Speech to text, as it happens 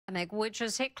which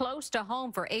has hit close to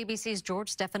home for ABC's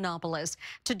George Stephanopoulos.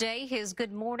 Today, his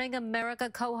Good Morning America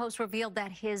co-host revealed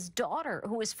that his daughter,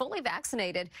 who is fully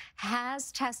vaccinated,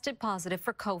 has tested positive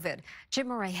for COVID.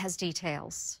 GMA has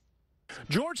details.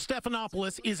 George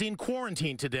Stephanopoulos is in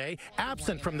quarantine today,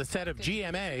 absent from the set of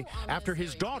GMA after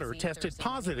his daughter tested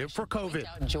positive for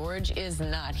COVID. George is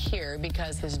not here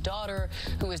because his daughter,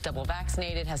 who is double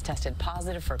vaccinated, has tested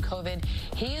positive for COVID.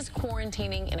 He is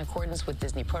quarantining in accordance with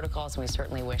Disney protocols, and we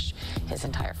certainly wish his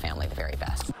entire family the very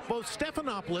best. Both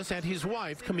Stephanopoulos and his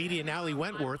wife, comedian Allie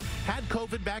Wentworth, had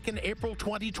COVID back in April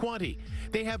 2020.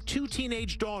 They have two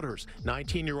teenage daughters,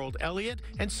 19-year-old Elliot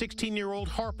and 16-year-old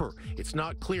Harper. It's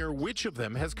not clear which of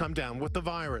them has come down with the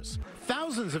virus.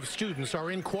 Thousands of students are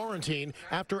in quarantine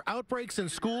after outbreaks in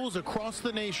schools across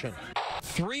the nation.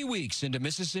 3 weeks into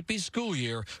Mississippi's school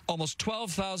year, almost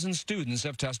 12,000 students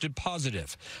have tested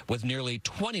positive, with nearly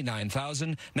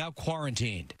 29,000 now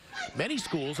quarantined. Many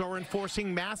schools are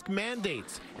enforcing mask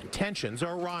mandates, and tensions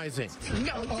are rising.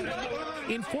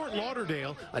 In Fort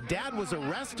Lauderdale, a dad was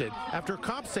arrested after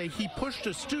cops say he pushed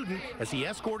a student as he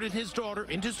escorted his daughter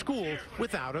into school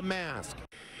without a mask.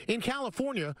 In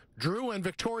California, Drew and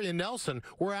Victoria Nelson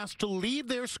were asked to leave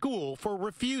their school for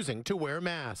refusing to wear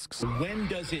masks. When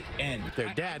does it end?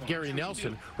 Their dad, Gary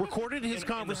Nelson, recorded his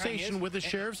conversation with a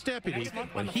sheriff's deputy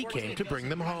when he came to bring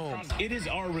them home. It is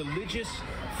our religious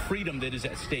freedom that is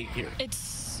at stake here.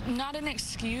 It's not an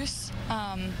excuse.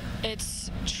 It's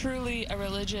truly a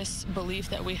religious belief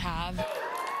that we have.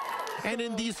 And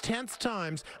in these tense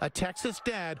times, a Texas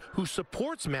dad who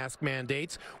supports mask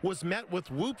mandates was met with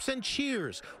whoops and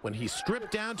cheers when he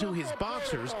stripped down to his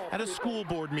boxers at a school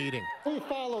board meeting. We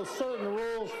follow certain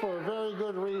rules for a very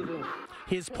good reason.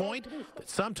 His point, that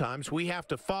sometimes we have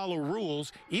to follow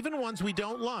rules, even ones we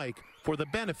don't like, for the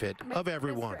benefit of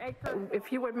everyone.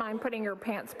 If you would mind putting your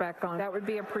pants back on, that would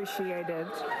be appreciated.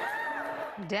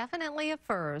 Definitely a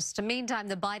first. Meantime,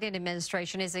 the Biden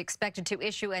administration is expected to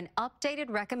issue an updated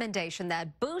recommendation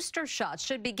that booster shots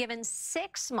should be given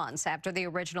 6 months after the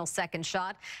original second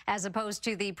shot, as opposed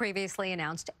to the previously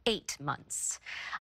announced 8 months.